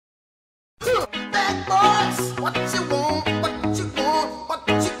Bad boys, what you want, what you want, what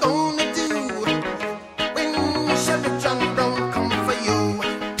you gonna do when Chevy John Brown come for you?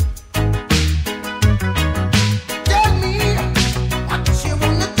 Tell me what you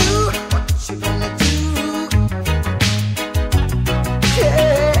wanna do, what you gonna do.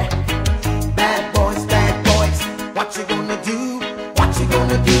 Yeah, bad boys, what you gonna do? What you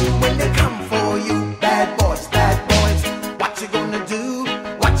gonna do when they come for you? Bad boys, what you gonna do?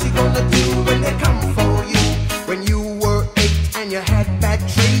 What you gonna do when they come for you? When you were 8 and you had bad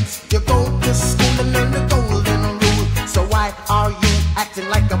traits, you go to school and learn the golden rule. So why are you acting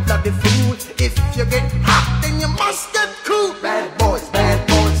like a bloody fool? If you get hot, then you must get cool. Bad boys,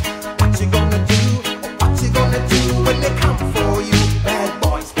 what you gonna do? What you gonna do when they come for you? Bad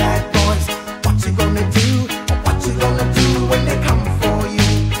boys, what you gonna do? What you gonna do when they come for you?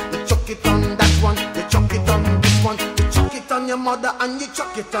 You chuck it on that one, you chuck it on this one, you chuck it on your mother and you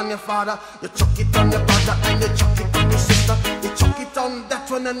chuck it on your father, you chuck it on your brother and you chuck it on your sister, you chuck it on that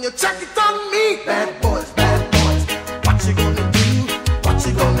one and you chuck it on me. Bad boys, what you gonna do? What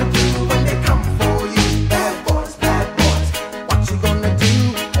you gonna do when they come for you? Bad boys, what you gonna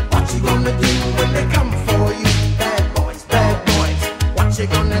do? What you gonna do when they come for you? Bad boys, what you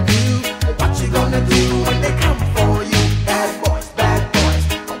gonna do? What you gonna do when they come for you? Bad boys,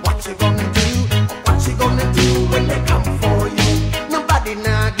 what you gonna do? What you gonna do when they come for you? Nobody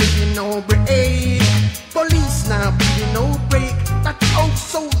now give you no break. Police now give you no break. That old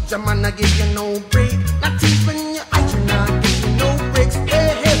soldier man I give you no break. Not even your eyes now give you no breaks.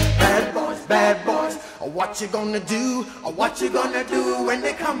 Hey, bad boys, what you gonna do? What you gonna do when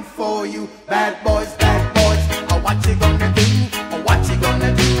they come for you? Bad boys, what you gonna do? What you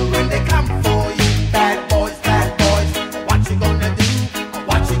gonna do when they come for you? Bad boys, what you gonna do?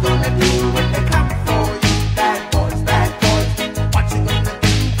 What you gonna do when they come for you? Bad boys, what you gonna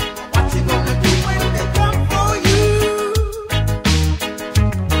do? What you gonna do when they come for you?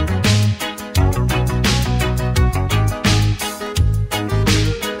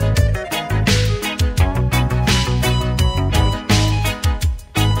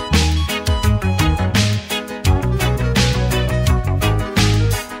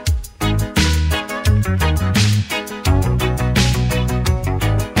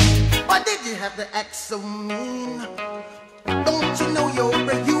 Why did you have to act so mean? Don't you know you're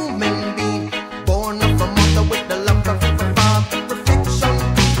a human being, born of a mother with the love of a father? Reflection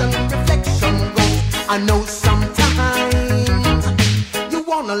comes and reflection goes. I know sometimes you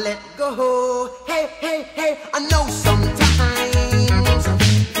wanna let go. Hey, I know sometimes